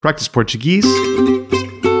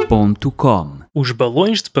practiceportuguese.com. Os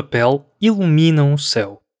balões de papel iluminam o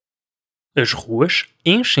céu. As ruas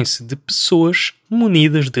enchem-se de pessoas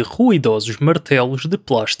munidas de ruidosos martelos de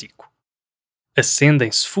plástico.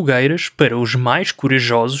 Acendem-se fogueiras para os mais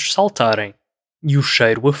corajosos saltarem, e o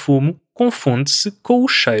cheiro a fumo confunde-se com o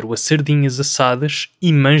cheiro a sardinhas assadas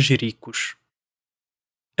e manjericos.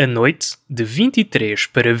 A noite de 23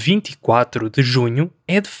 para 24 de junho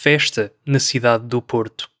é de festa na cidade do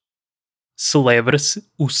Porto. Celebra-se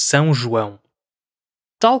o São João.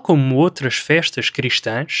 Tal como outras festas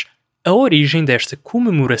cristãs, a origem desta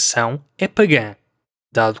comemoração é pagã,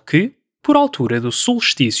 dado que, por altura do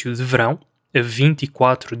solstício de verão, a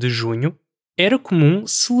 24 de junho, era comum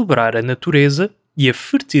celebrar a natureza e a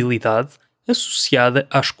fertilidade associada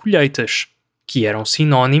às colheitas, que eram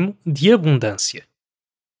sinónimo de abundância.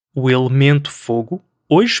 O elemento fogo,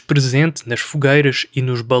 hoje presente nas fogueiras e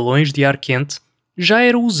nos balões de ar quente, já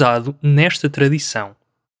era usado nesta tradição.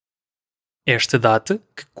 Esta data,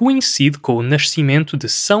 que coincide com o nascimento de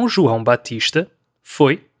São João Batista,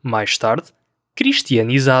 foi, mais tarde,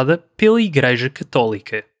 cristianizada pela Igreja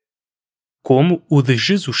Católica. Como o de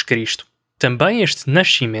Jesus Cristo, também este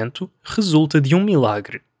nascimento resulta de um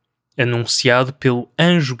milagre, anunciado pelo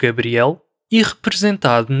anjo Gabriel e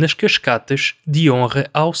representado nas cascatas de honra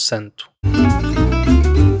ao santo.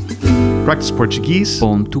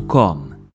 practiceportuguese.com